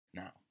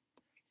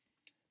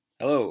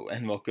Hello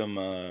and welcome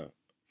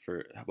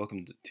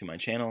to my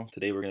channel.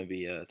 Today we're going to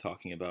be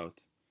talking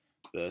about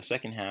the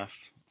second half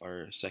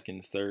or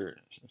second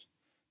third,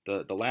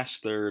 the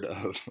last third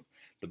of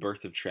The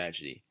Birth of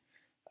Tragedy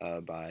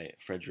by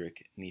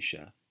Friedrich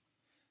Nietzsche.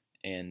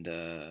 And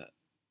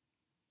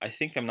I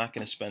think I'm not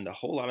going to spend a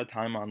whole lot of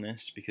time on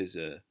this because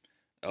a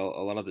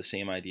lot of the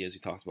same ideas we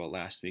talked about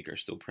last week are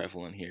still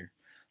prevalent here.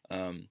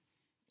 Um,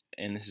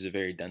 and this is a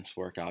very dense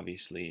work,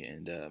 obviously.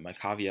 And my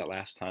caveat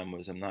last time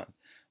was I'm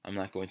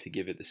not going to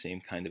give it the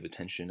same kind of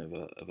attention of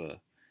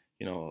a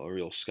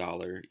real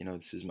scholar.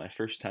 This is my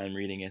first time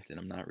reading it, and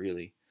I'm not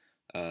really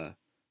a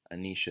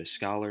Nietzsche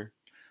scholar.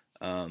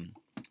 Um,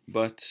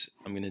 but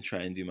I'm going to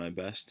try and do my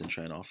best and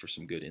try and offer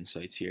some good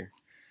insights here.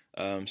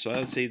 So I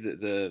would say that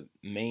the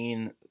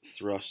main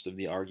thrust of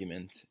the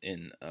argument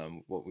in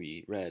what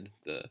we read,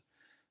 the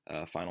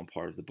final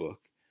part of the book,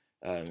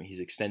 he's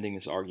extending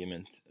this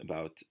argument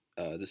about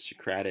the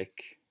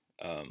Socratic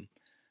um,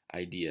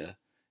 idea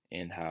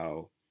and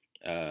how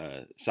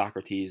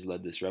Socrates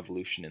led this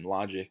revolution in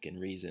logic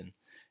and reason,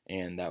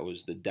 and that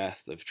was the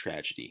death of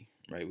tragedy.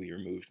 Right? We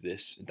removed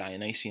this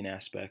Dionysian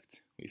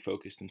aspect. We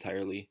focused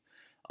entirely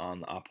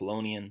on the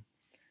Apollonian,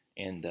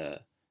 and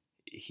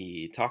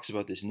he talks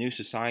about this new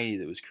society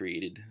that was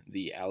created,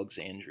 the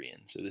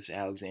Alexandrian. So this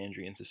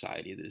Alexandrian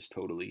society that is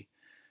totally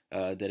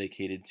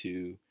dedicated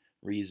to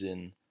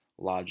reason,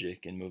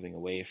 logic, and moving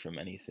away from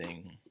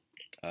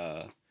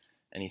uh,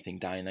 anything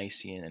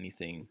Dionysian,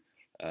 anything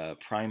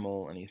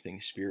primal, anything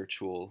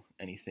spiritual,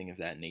 anything of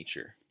that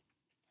nature.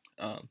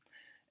 Um,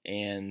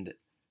 and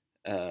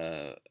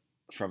uh,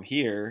 from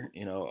here,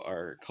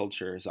 our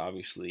culture is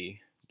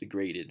obviously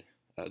degraded.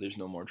 There's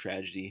no more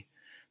tragedy.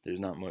 There's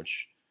not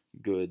much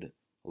good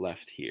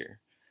left here.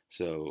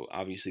 So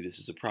obviously, this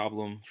is a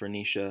problem for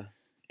Nietzsche.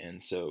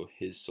 And so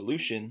his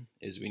solution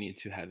is we need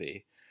to have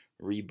a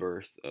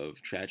rebirth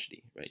of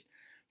tragedy, right?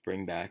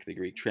 Bring back the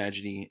Greek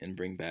tragedy and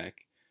bring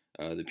back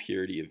the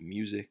purity of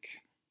music,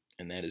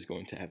 and that is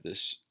going to have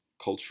this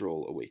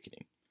cultural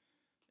awakening.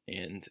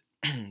 And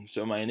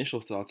so my initial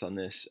thoughts on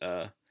this,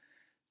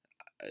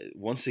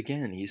 once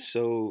again, he's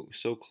so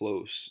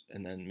close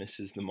and then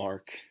misses the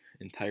mark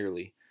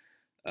entirely.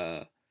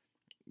 Uh,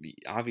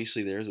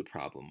 Obviously, there's a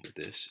problem with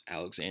this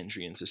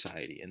Alexandrian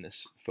society and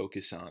this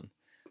focus on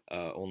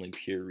only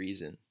pure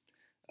reason.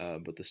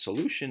 But the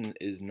solution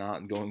is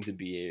not going to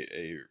be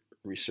a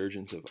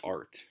resurgence of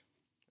art.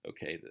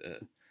 Okay,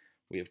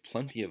 we have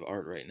plenty of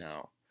art right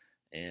now,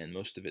 and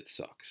most of it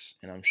sucks.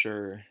 And I'm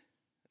sure,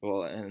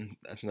 well, and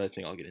that's another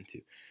thing I'll get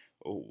into.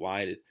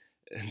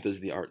 Does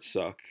the art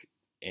suck?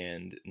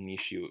 And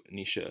Nietzsche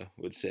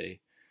would say,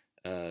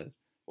 uh,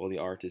 well, the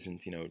art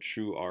isn't,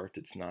 true art.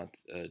 It's not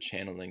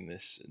channeling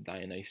this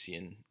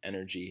Dionysian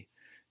energy.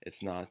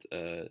 It's not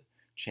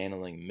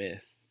channeling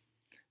myth.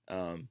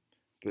 Um,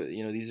 but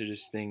these are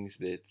just things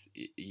that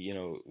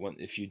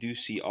if you do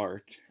see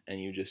art and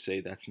you just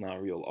say that's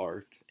not real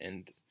art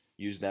and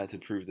use that to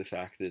prove the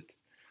fact that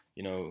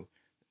you know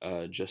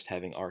just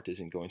having art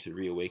isn't going to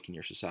reawaken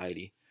your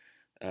society,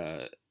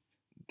 uh,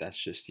 that's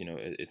just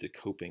it's a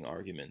coping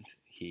argument.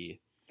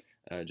 He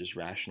just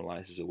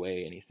rationalizes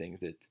away anything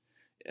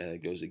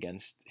that goes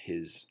against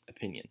his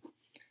opinion.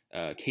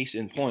 Case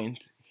in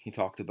point, he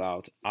talked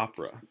about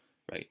opera.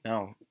 Right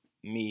now,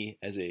 me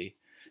as a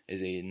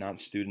not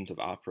student of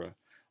opera,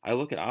 I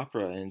look at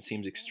opera and it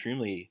seems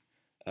extremely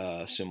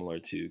similar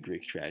to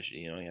Greek tragedy.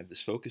 You have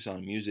this focus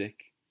on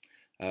music,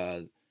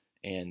 uh,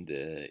 and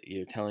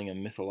you're telling a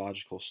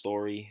mythological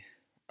story,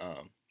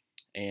 um,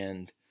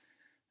 and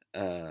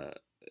uh,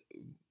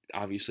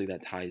 obviously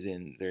that ties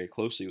in very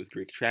closely with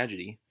Greek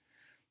tragedy.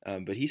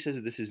 But he says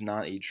that this is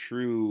not a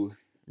true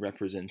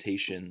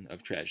representation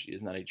of tragedy.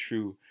 It's not a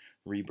true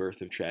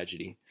rebirth of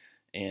tragedy,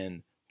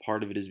 and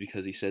part of it is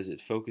because he says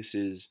it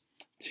focuses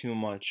too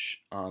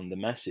much on the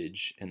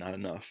message and not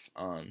enough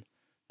on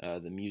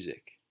the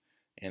music.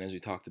 And as we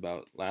talked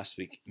about last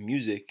week,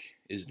 music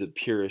is the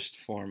purest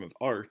form of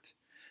art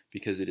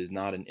because it is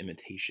not an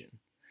imitation,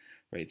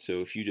 right?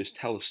 So if you just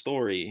tell a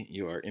story,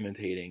 you are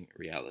imitating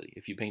reality.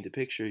 If you paint a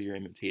picture, you're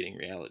imitating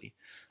reality.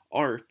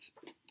 Art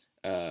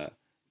uh,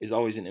 is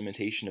always an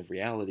imitation of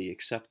reality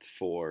except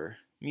for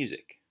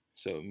music.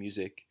 So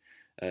music,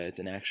 it's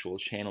an actual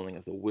channeling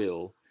of the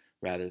will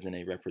rather than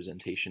a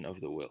representation of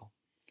the will.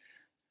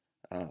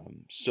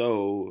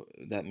 So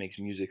that makes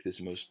music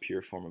this most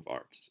pure form of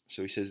art.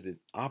 So he says that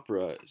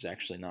opera is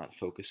actually not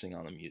focusing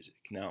on the music.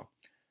 Now,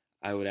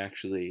 I would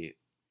actually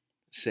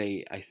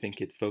say I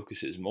think it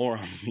focuses more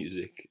on the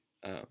music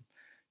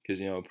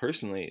because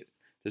personally,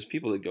 there's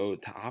people that go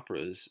to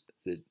operas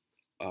that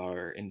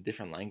are in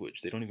different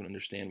language. They don't even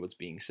understand what's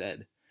being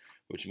said,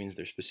 which means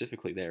they're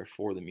specifically there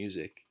for the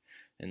music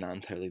and not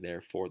entirely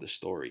there for the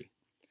story.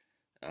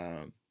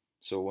 Um,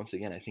 so once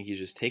again, I think he's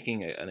just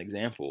taking an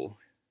example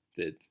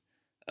that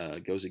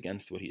goes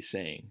against what he's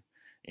saying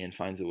and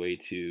finds a way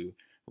to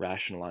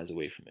rationalize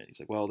away from it. He's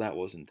like, well, that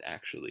wasn't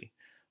actually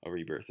a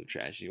rebirth of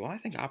tragedy. Well, I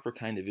think opera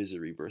kind of is a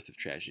rebirth of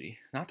tragedy.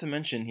 Not to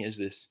mention, he has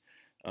this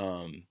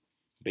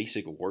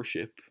basic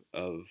worship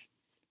of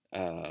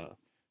uh,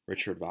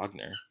 Richard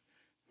Wagner,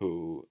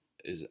 who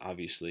is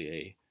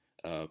obviously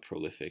a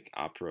prolific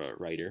opera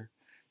writer.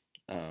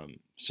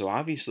 So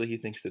obviously he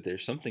thinks that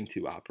there's something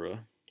to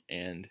opera,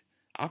 and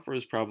opera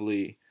is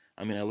probably,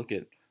 I mean, I look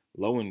at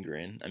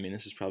Lohengrin, I mean,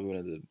 this is probably one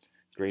of the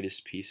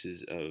greatest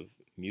pieces of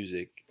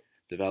music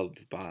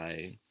developed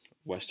by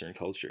Western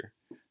culture.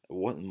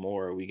 What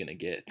more are we going to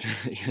get?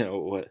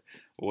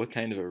 What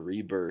kind of a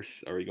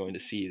rebirth are we going to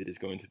see that is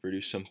going to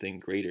produce something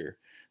greater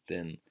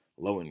than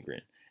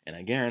Lohengrin? And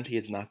I guarantee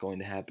it's not going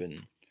to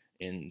happen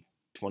in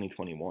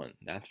 2021,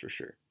 that's for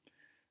sure.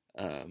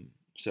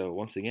 So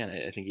once again,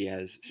 I think he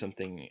has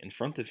something in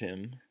front of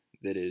him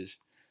that is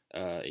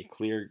a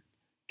clear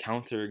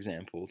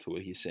counterexample to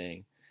what he's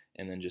saying,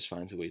 and then just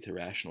finds a way to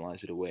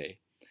rationalize it away.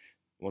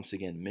 Once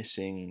again,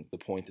 missing the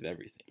point of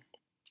everything.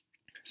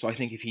 So I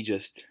think if he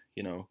just,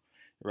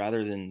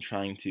 rather than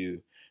trying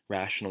to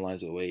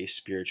rationalize away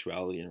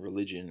spirituality and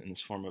religion in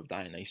this form of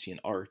Dionysian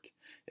art,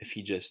 if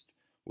he just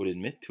would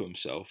admit to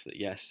himself that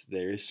yes,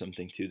 there is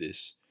something to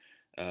this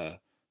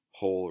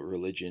whole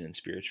religion and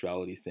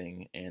spirituality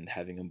thing, and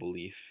having a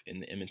belief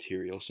in the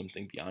immaterial,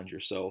 something beyond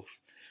yourself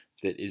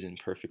that isn't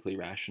perfectly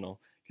rational,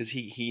 because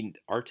he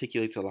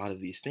articulates a lot of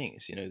these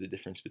things, the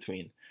difference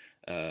between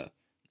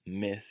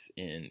myth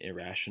and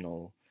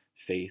irrational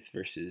faith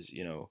versus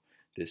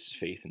this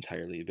faith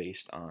entirely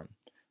based on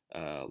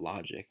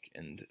logic,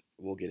 and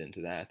we'll get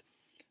into that.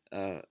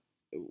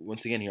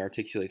 Once again, he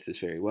articulates this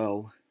very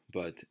well,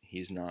 but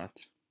he's not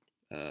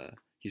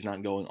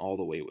going all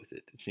the way with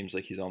it. It seems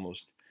like he's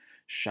almost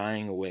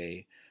shying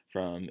away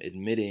from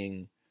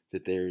admitting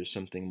that there's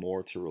something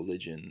more to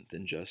religion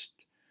than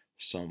just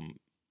some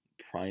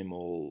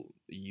primal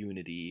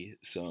unity,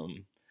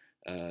 some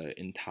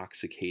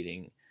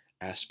intoxicating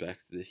aspect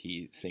that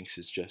he thinks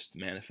is just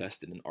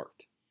manifested in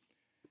art.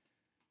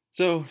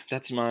 So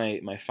that's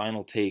my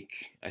final take,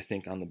 I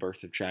think, on the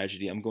birth of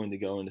tragedy. I'm going to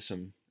go into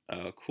some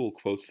cool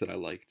quotes that I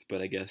liked,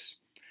 but I guess,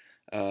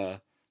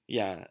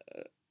 yeah,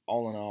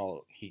 all in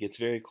all, he gets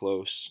very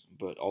close,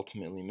 but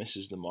ultimately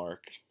misses the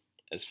mark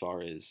as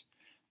far as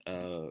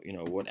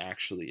what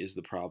actually is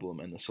the problem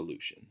and the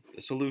solution.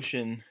 The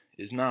solution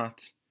is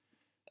not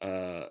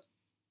a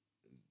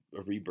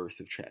rebirth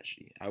of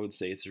tragedy. I would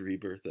say it's a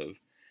rebirth of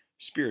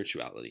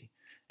spirituality,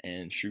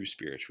 and true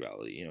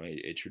spirituality,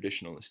 a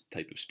traditionalist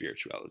type of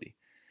spirituality.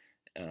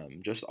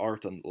 Just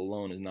art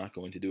alone is not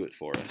going to do it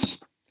for us.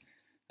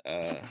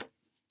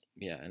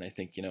 Yeah, and I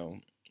think,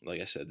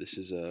 like I said, this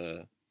is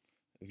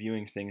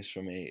viewing things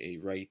from a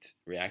right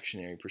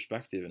reactionary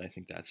perspective, and I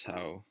think that's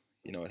how,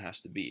 it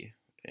has to be.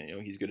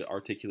 And, he's good at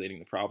articulating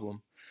the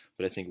problem,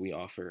 but I think we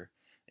offer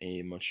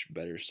a much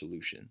better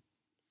solution.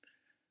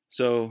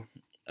 So,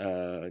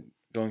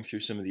 going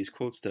through some of these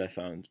quotes that I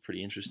found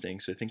pretty interesting.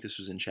 So I think this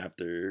was in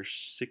chapter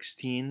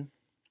 16.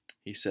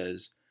 He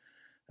says,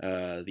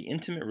 the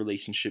intimate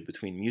relationship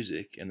between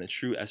music and the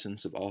true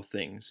essence of all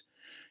things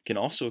can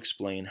also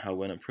explain how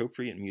when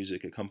appropriate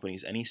music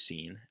accompanies any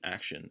scene,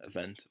 action,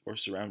 event, or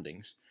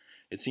surroundings,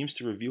 it seems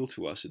to reveal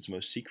to us its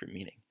most secret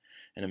meaning,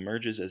 and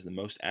emerges as the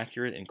most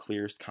accurate and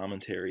clearest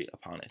commentary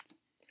upon it.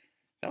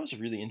 That was a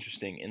really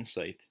interesting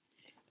insight,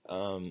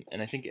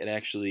 and I think it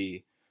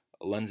actually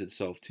lends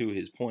itself to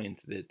his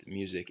point that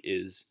music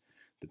is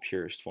the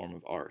purest form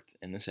of art.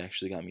 And this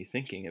actually got me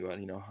thinking about,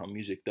 how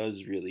music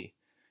does really,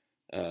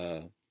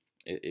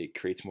 it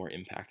creates more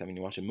impact. I mean,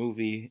 you watch a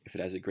movie, if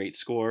it has a great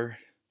score,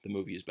 the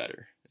movie is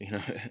better,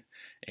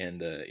 and,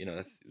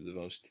 that's the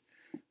most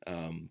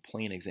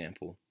plain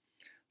example.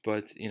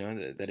 But,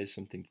 that is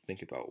something to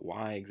think about.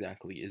 Why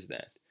exactly is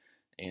that?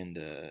 And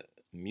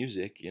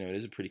music, it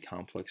is a pretty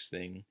complex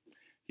thing.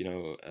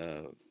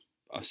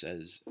 Us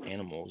as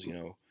animals,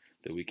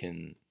 that we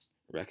can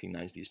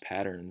recognize these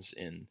patterns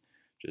in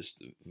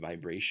just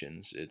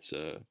vibrations. It's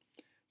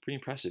pretty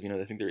impressive.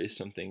 I think there is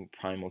something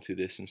primal to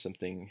this, and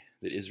something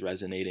that is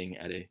resonating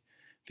at a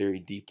very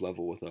deep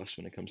level with us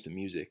when it comes to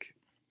music.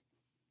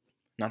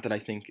 Not that I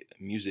think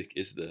music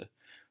is the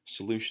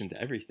solution to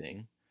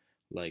everything,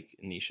 like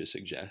Nietzsche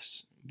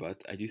suggests,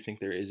 but I do think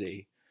there is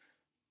a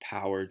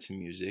power to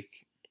music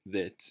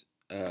that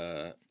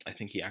I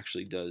think he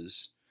actually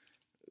does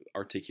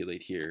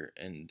articulate here,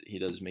 and he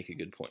does make a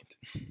good point.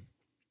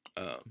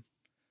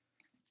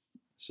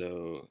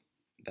 So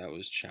that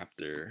was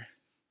chapter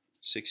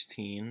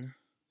 16.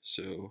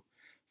 So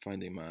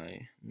finding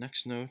my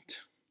next note.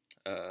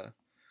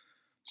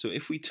 So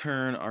if we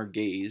turn our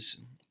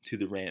gaze to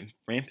the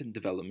rampant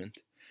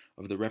development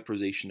of the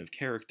representation of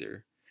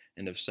character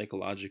and of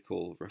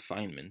psychological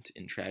refinement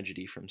in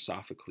tragedy from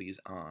Sophocles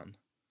on,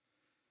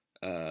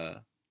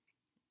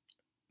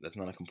 that's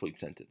not a complete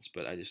sentence,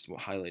 but I just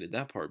highlighted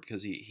that part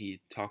because he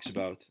talks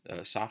about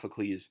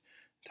Sophocles,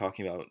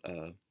 talking about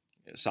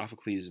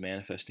Sophocles'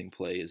 manifesting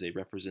play as a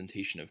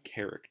representation of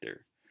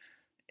character.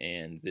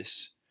 And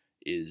this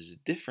is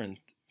different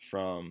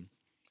from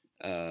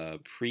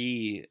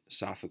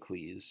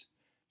pre-Sophocles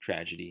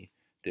tragedy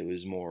that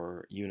was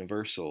more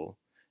universal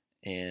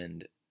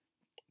and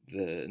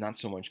not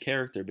so much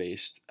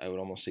character-based, I would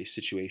almost say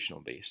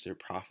situational-based or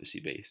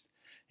prophecy-based.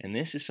 And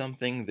this is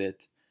something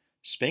that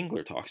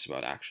Spengler talks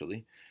about,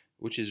 actually,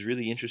 which is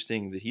really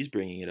interesting that he's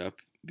bringing it up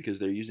because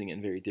they're using it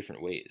in very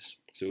different ways.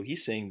 So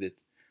he's saying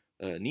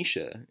that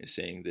Nietzsche is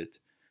saying that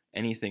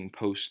anything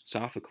post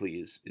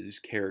Sophocles is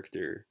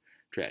character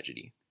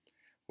tragedy,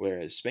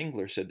 whereas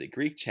Spengler said that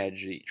Greek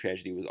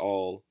tragedy was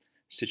all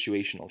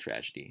situational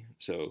tragedy,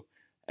 so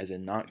as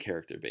in not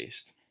character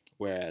based,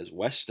 whereas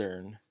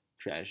Western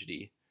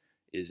tragedy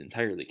is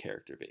entirely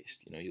character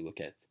based. You look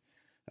at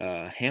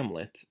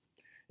Hamlet,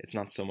 it's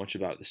not so much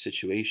about the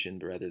situation,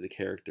 but rather the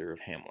character of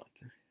Hamlet,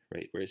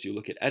 right? Whereas you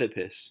look at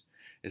Oedipus,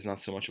 it's not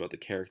so much about the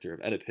character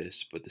of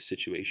Oedipus, but the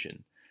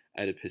situation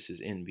Oedipus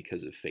is in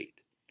because of fate.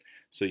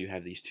 So you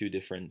have these two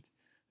different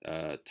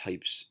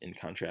types in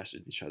contrast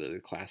with each other, the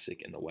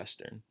classic and the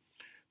Western.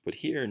 But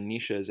here,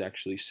 Nietzsche is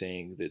actually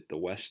saying that the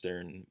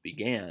Western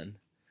began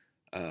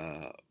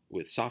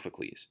with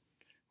Sophocles,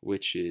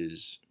 which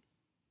is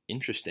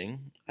interesting.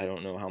 I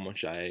don't know how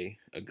much I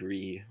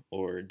agree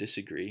or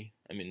disagree.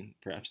 I mean,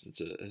 perhaps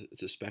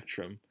it's a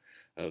spectrum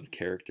of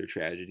character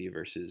tragedy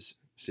versus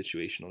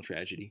situational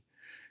tragedy,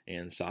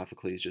 and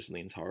Sophocles just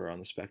leans harder on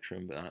the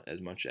spectrum, but not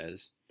as much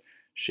as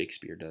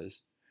Shakespeare does.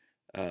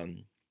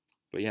 Um,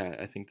 but yeah,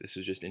 I think this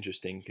is just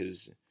interesting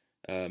because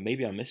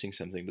maybe I'm missing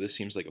something, but this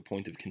seems like a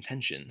point of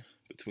contention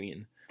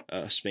between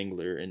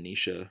Spengler and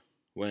Nietzsche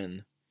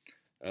when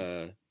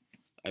uh,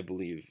 I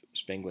believe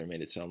Spengler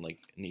made it sound like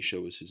Nietzsche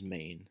was his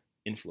main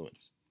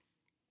influence.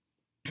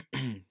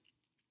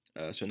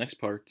 So next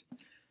part,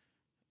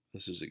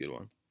 this is a good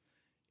one.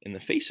 In the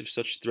face of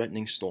such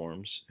threatening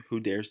storms, who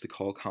dares to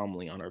call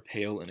calmly on our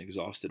pale and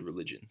exhausted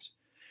religions,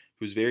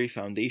 whose very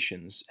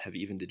foundations have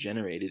even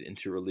degenerated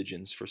into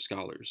religions for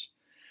scholars?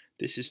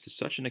 This is to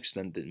such an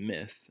extent that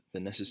myth, the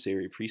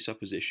necessary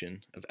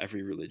presupposition of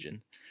every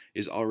religion,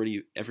 is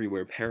already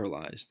everywhere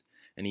paralyzed,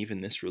 and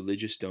even this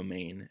religious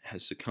domain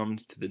has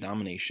succumbed to the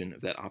domination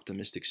of that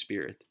optimistic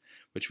spirit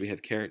which we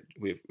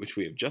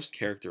have just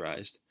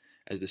characterized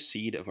as the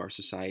seed of our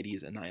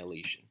society's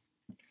annihilation.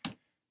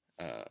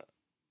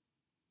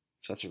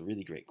 So that's a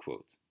really great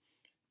quote,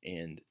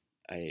 and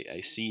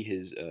I see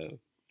his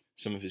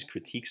some of his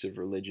critiques of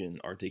religion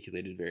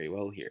articulated very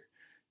well here.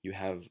 You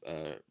have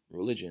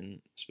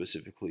religion,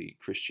 specifically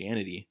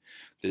Christianity,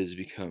 that has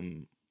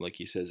become, like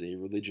he says, a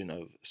religion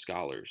of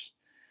scholars.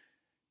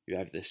 You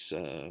have this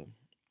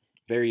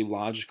very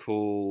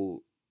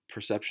logical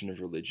perception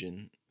of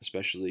religion,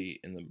 especially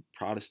in the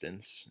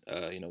Protestants,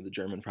 the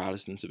German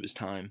Protestants of his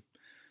time,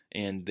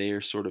 and they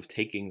are sort of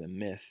taking the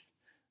myth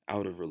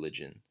out of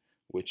religion,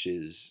 which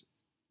is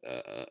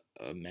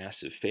a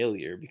massive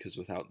failure because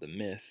without the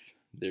myth,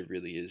 there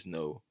really is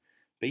no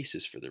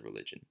basis for the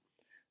religion.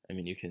 I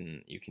mean, you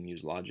can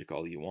use logic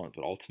all you want,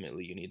 but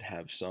ultimately you need to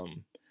have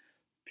some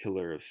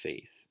pillar of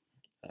faith,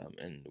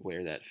 and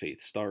where that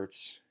faith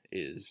starts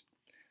is,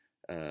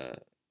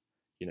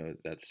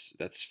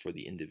 that's for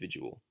the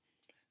individual.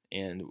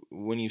 And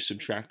when you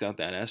subtract out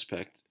that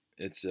aspect,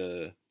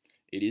 it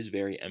is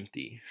very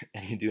empty,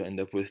 and you do end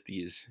up with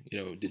these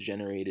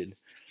degenerated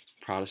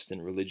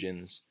Protestant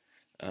religions,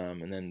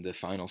 and then the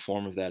final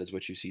form of that is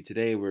what you see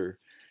today, where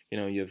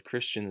you have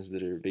Christians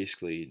that are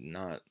basically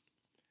not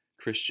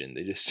Christian.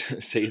 They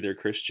just say they're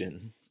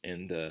Christian,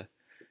 and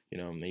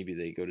maybe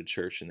they go to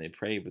church and they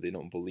pray, but they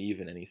don't believe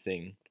in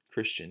anything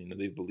Christian.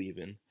 They believe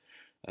in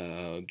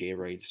gay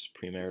rights,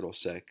 premarital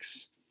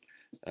sex,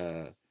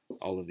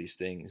 all of these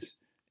things.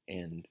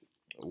 And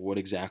what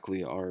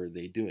exactly are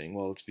they doing?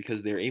 Well, it's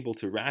because they're able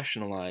to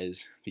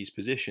rationalize these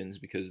positions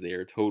because they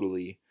are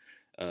totally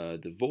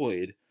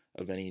devoid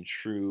of any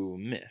true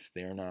myth.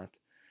 They are not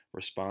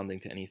responding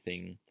to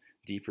anything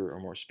deeper or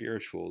more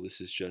spiritual.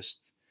 This is just,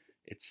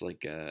 it's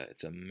like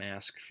it's a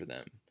mask for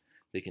them.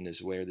 They can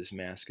just wear this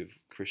mask of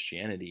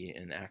Christianity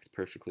and act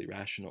perfectly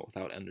rational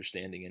without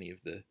understanding any of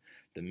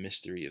the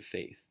mystery of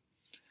faith,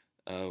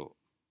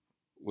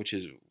 which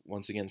is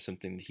once again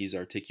something that he's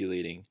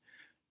articulating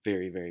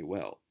very, very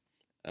well.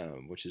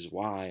 Which is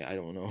why I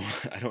don't know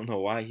I don't know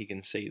why he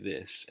can say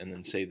this and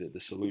then say that the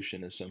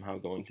solution is somehow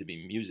going to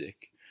be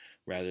music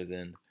rather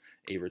than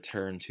a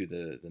return to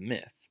the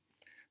myth,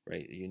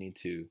 right? You need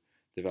to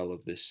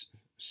develop this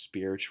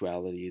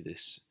spirituality,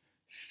 this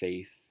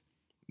faith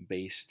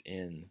based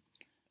in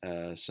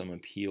some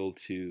appeal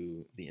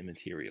to the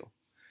immaterial.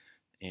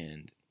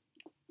 And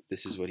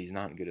this is what he's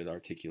not good at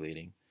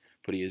articulating,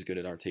 but he is good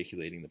at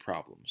articulating the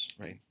problems,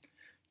 right?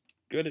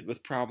 Good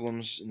with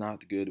problems,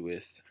 not good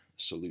with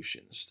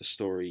solutions. The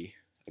story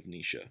of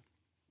Nietzsche.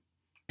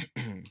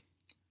 And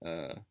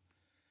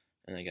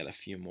I got a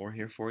few more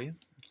here for you.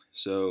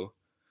 So,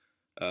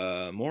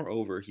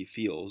 moreover, he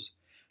feels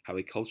how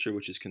a culture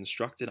which is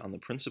constructed on the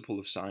principle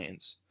of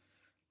science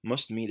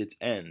must meet its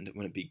end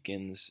when it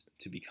begins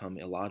to become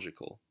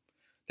illogical,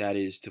 that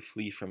is, to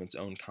flee from its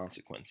own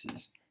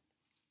consequences.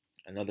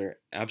 Another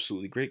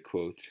absolutely great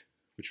quote,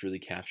 which really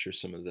captures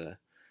some of the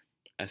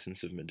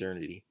essence of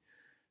modernity.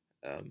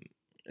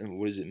 And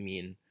what does it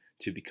mean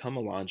to become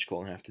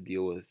illogical and have to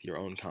deal with your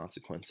own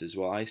consequences?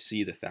 Well, I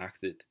see the fact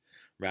that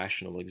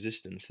rational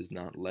existence has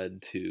not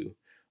led to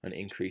an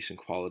increase in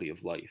quality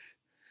of life.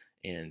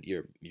 And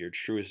your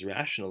truest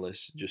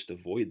rationalists just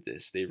avoid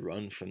this. They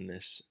run from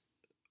this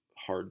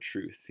hard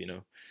truth.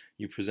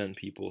 You present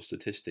people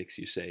statistics.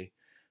 You say,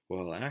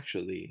 well,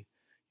 actually,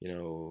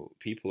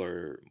 people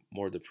are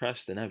more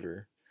depressed than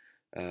ever.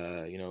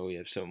 We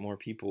have so more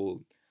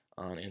people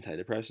on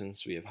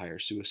antidepressants. We have higher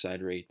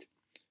suicide rate.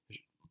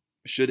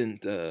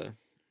 Shouldn't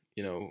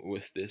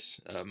with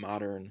this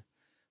modern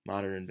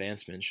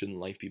advancement, shouldn't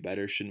life be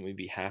better? Shouldn't we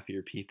be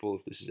happier people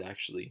if this is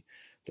actually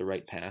the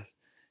right path?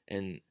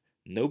 And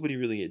nobody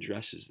really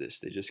addresses this.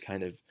 They just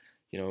kind of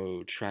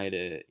try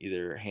to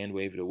either hand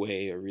wave it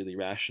away or really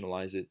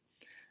rationalize it.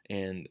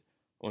 And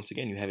once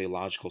again, you have a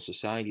logical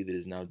society that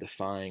is now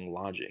defying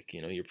logic.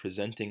 You're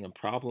presenting a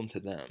problem to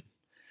them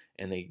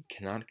and they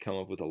cannot come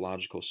up with a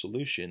logical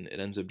solution. It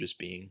ends up just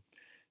being,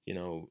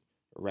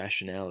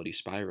 rationality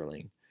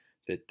spiraling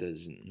that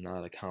does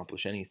not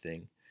accomplish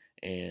anything,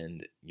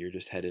 and you're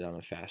just headed on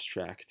a fast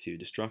track to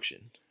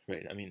destruction,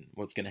 right? I mean,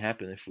 what's going to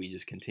happen if we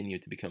just continue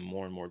to become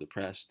more and more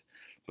depressed,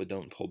 but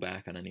don't pull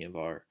back on any of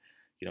our,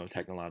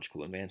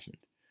 technological advancement?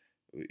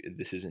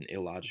 This is an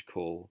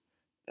illogical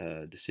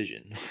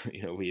decision.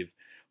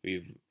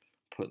 We've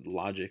put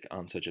logic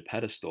on such a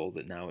pedestal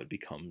that now it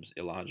becomes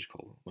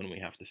illogical when we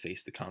have to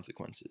face the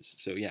consequences.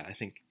 So yeah, I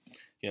think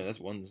that's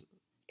one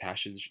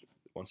passage,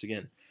 once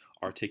again,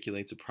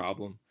 articulates a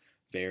problem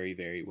very,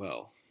 very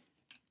well.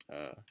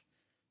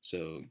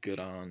 So good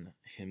on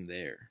him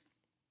there.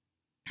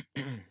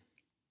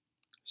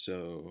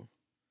 So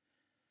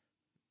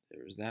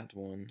there was that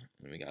one,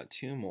 and we got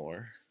two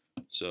more.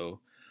 So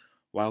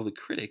while the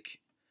critic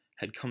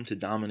had come to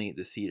dominate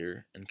the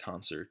theater and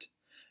concert,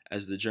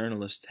 as the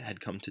journalist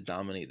had come to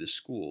dominate the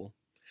school,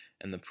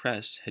 and the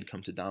press had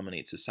come to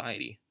dominate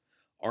society,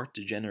 art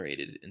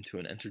degenerated into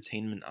an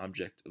entertainment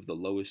object of the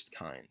lowest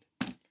kind.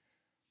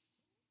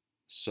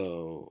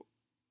 So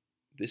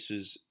this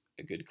is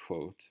a good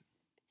quote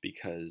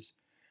because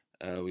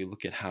we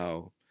look at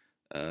how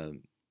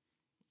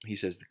he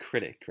says the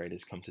critic, right,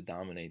 has come to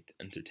dominate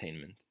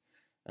entertainment.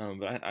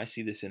 But I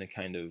see this in a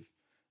kind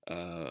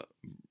of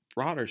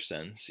broader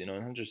sense,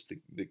 not just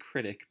the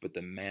critic, but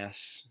the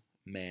mass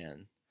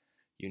man.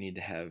 You need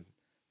to have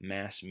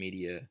mass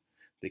media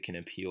that can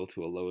appeal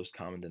to a lowest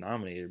common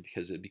denominator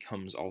because it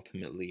becomes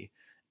ultimately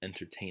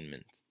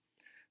entertainment,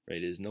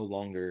 right? It is no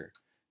longer,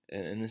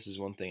 and this is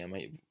one thing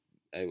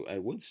I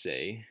would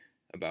say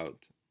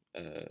about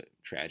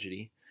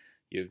tragedy.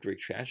 You have Greek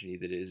tragedy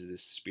that is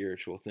this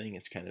spiritual thing.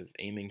 It's kind of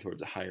aiming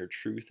towards a higher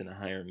truth and a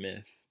higher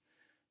myth,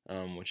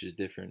 which is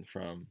different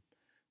from,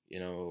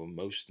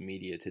 most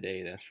media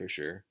today, that's for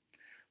sure.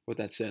 With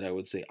that said, I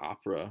would say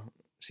opera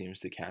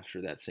seems to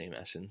capture that same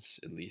essence,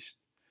 at least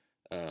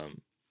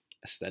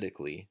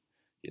aesthetically.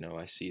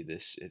 I see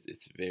this,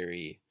 it's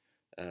very,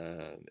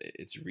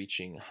 it's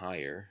reaching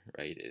higher,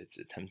 right? It's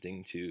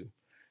attempting to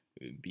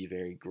be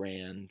very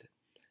grand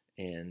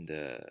and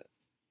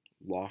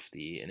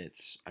lofty in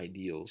its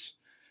ideals.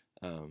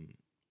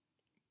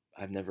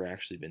 I've never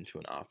actually been to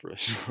an opera,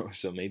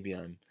 so maybe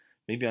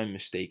I'm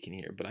mistaken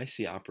here, but I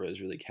see opera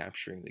as really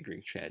capturing the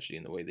Greek tragedy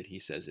in the way that he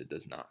says it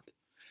does not.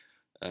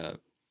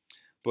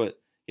 But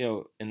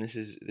and this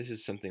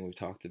is something we've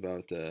talked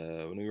about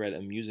when we read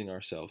 "Amusing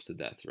Ourselves to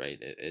Death," right?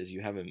 As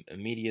you have a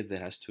media that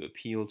has to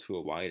appeal to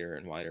a wider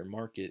and wider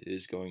market, it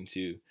is going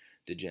to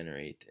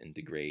degenerate and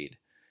degrade,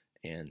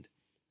 and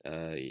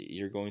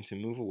you're going to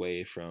move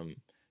away from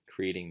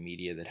creating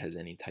media that has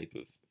any type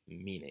of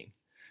meaning.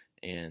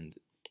 And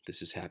this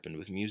has happened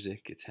with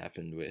music. It's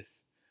happened with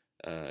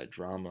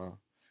drama,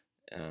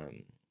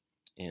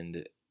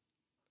 and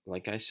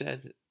like I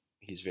said,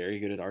 he's very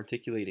good at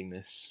articulating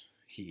this.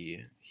 He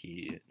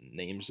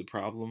names the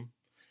problem,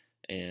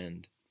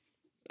 and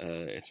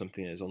it's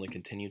something that has only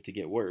continued to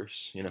get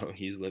worse.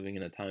 He's living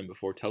in a time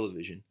before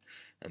television.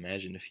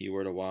 Imagine if he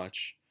were to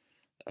watch,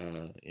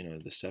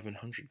 the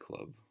 700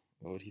 Club.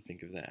 What would he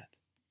think of that?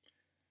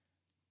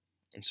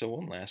 And so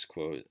one last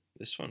quote.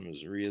 This one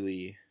was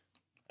really,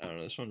 I don't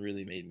know. This one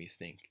really made me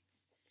think.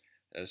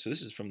 So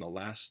this is from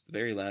the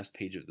very last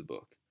page of the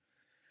book,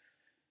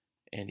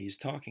 and he's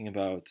talking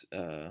about,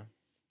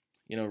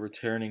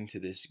 returning to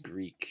this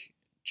Greek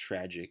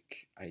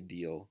tragic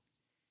ideal.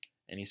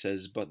 And he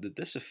says, but that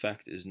this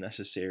effect is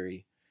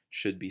necessary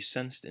should be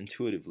sensed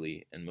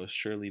intuitively and most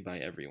surely by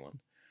everyone,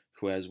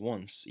 who has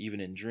once, even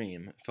in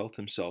dream, felt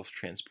himself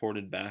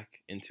transported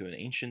back into an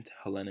ancient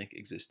Hellenic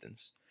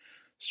existence,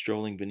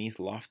 strolling beneath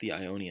lofty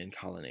Ionian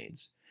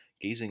colonnades,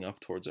 gazing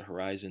up towards a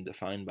horizon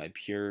defined by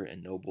pure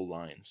and noble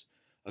lines,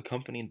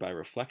 accompanied by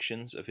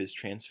reflections of his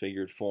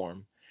transfigured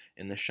form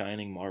in the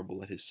shining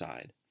marble at his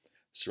side,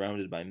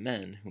 surrounded by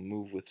men who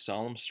move with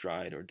solemn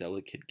stride or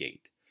delicate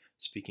gait,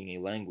 speaking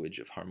a language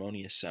of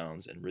harmonious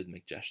sounds and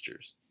rhythmic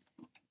gestures.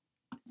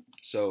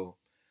 So,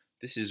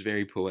 this is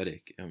very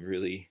poetic and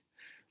really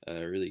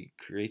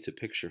creates a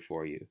picture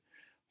for you.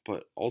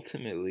 But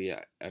ultimately,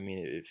 I mean,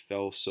 it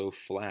fell so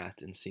flat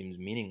and seems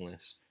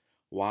meaningless.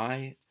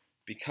 Why?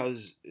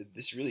 Because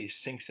this really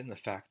sinks in the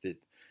fact that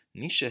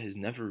Nietzsche has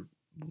never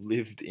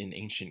lived in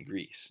ancient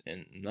Greece,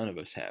 and none of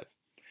us have.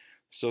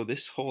 So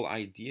this whole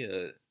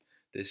idea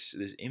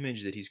this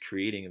image that he's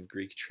creating of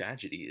Greek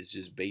tragedy is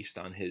just based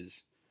on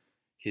his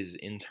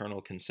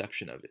internal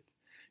conception of it.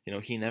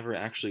 He never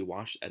actually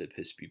watched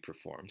Oedipus be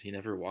performed. He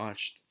never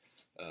watched,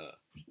 uh,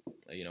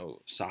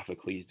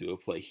 Sophocles do a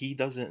play. He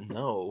doesn't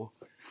know,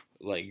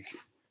 like,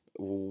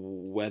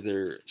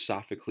 whether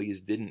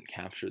Sophocles didn't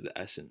capture the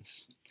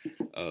essence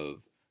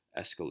of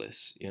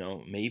Aeschylus.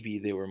 Maybe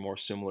they were more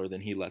similar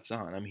than he lets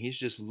on. I mean, he's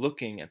just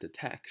looking at the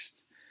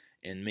text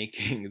and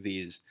making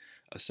these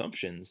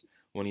assumptions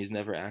when he's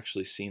never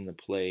actually seen the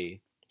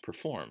play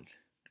performed.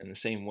 In the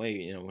same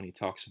way, when he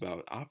talks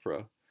about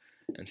opera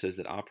and says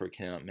that opera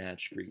cannot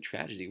match Greek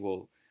tragedy,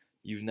 well,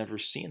 you've never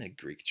seen a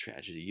Greek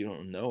tragedy. You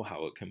don't know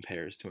how it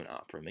compares to an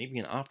opera. Maybe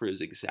an opera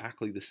is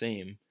exactly the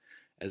same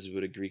as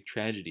what a Greek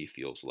tragedy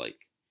feels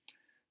like.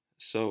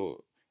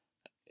 So,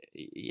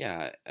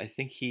 yeah, I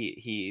think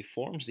he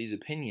forms these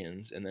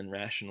opinions and then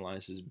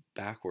rationalizes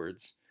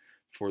backwards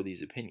for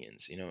these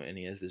opinions, and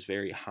he has this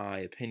very high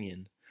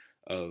opinion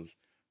of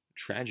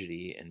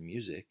tragedy and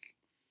music,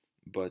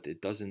 but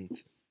it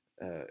doesn't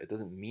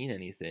mean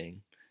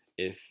anything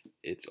if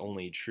it's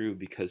only true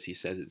because he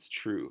says it's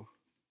true.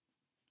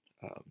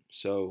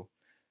 So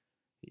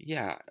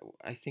yeah,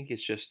 I think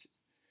it's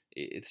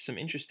some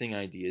interesting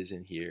ideas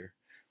in here,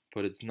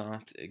 but it's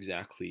not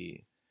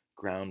exactly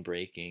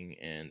groundbreaking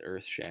and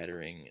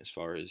earth-shattering as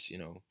far as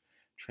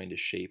trying to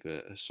shape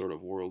a sort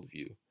of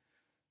worldview.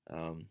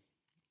 Um,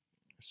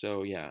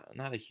 so yeah, I'm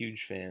not a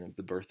huge fan of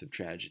the birth of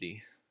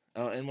tragedy.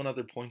 And one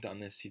other point on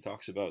this, he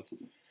talks about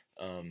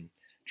um,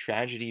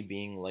 tragedy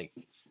being like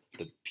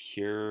the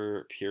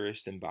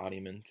purest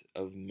embodiment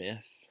of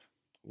myth,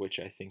 which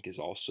I think is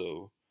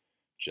also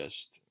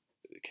just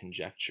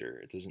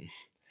conjecture. It doesn't,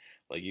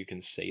 like, you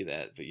can say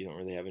that, but you don't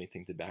really have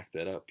anything to back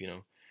that up.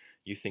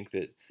 You think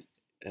that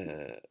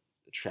uh,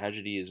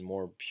 tragedy is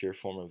more pure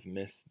form of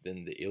myth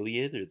than the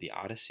Iliad or the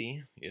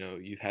Odyssey.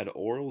 You've had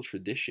oral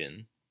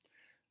tradition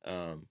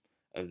um,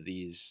 of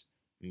these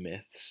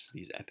myths,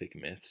 these epic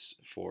myths,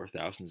 for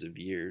thousands of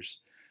years,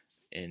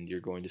 and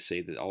you're going to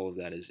say that all of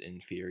that is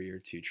inferior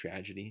to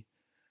tragedy.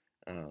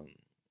 Um,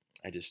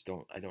 I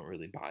don't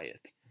really buy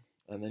it.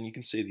 And then you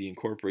can say the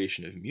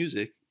incorporation of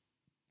music.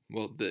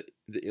 Well, the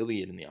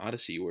Iliad and the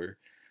Odyssey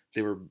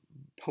they were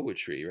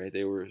poetry, right?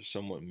 They were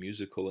somewhat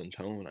musical in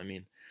tone. I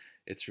mean,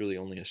 it's really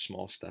only a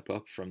small step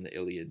up from the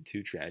Iliad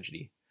to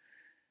tragedy.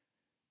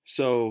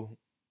 So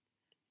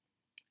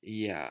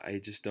yeah, I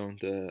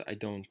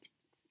don't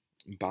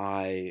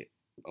buy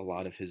a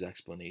lot of his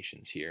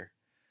explanations here.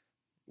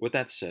 With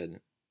that said,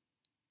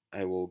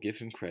 I will give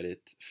him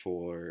credit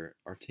for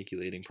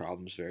articulating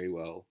problems very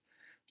well,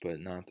 but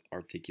not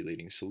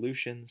articulating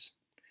solutions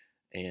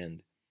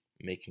and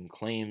making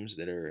claims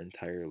that are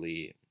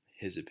entirely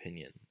his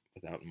opinion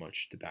without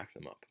much to back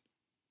them up.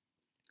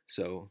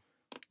 So,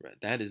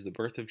 that is The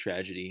Birth of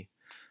Tragedy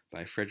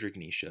by Friedrich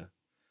Nietzsche.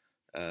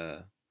 Uh,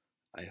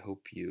 I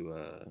hope you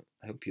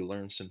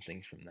learned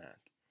something from that.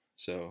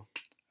 So,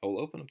 I will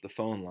open up the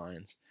phone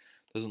lines.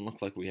 Doesn't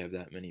look like we have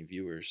that many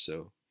viewers,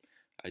 so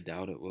I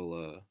doubt it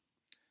will.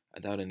 I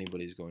doubt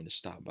anybody's going to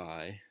stop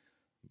by,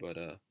 but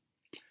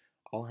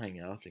I'll hang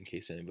out in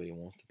case anybody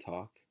wants to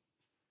talk.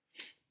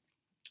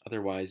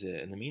 Otherwise,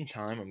 in the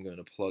meantime, I'm going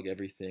to plug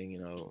everything.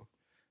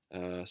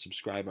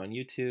 Subscribe on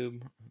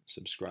YouTube,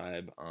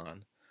 subscribe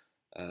on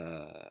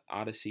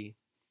Odyssey.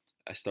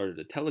 I started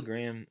a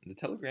Telegram. The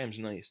Telegram's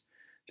nice.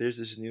 There's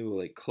this new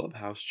like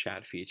Clubhouse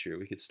chat feature.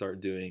 We could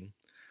start doing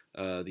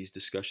these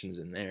discussions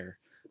in there.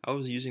 I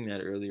was using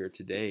that earlier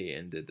today,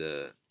 and it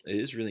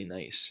is really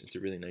nice. It's a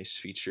really nice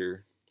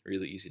feature,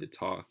 really easy to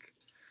talk.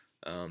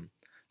 I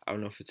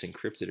don't know if it's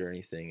encrypted or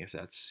anything, if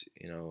that's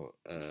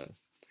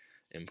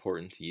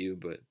important to you,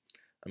 but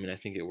I mean I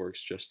think it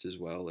works just as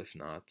well, if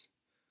not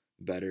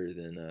better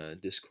than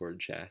Discord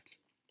chat.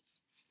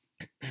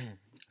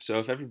 So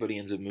if everybody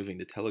ends up moving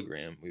to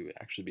Telegram, we would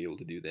actually be able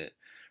to do that.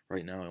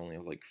 Right now, I only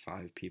have like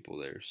 5 people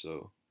there,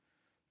 so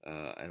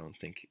I don't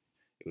think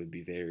it would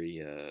be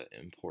very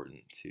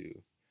important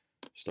to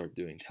start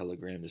doing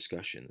Telegram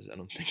discussions. I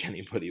don't think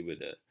anybody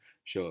would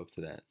show up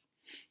to that.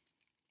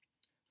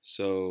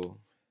 So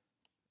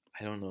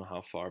I don't know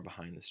how far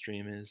behind the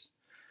stream is,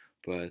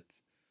 but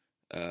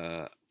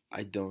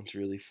I don't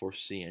really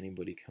foresee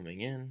anybody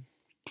coming in.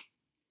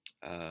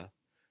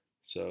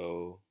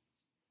 So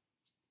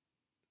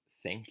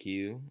thank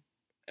you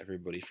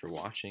everybody for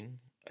watching.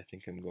 I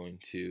think I'm going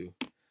to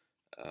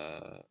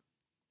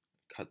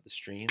cut the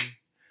stream.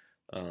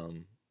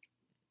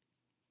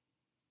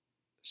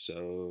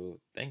 So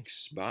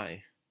thanks.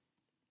 Bye.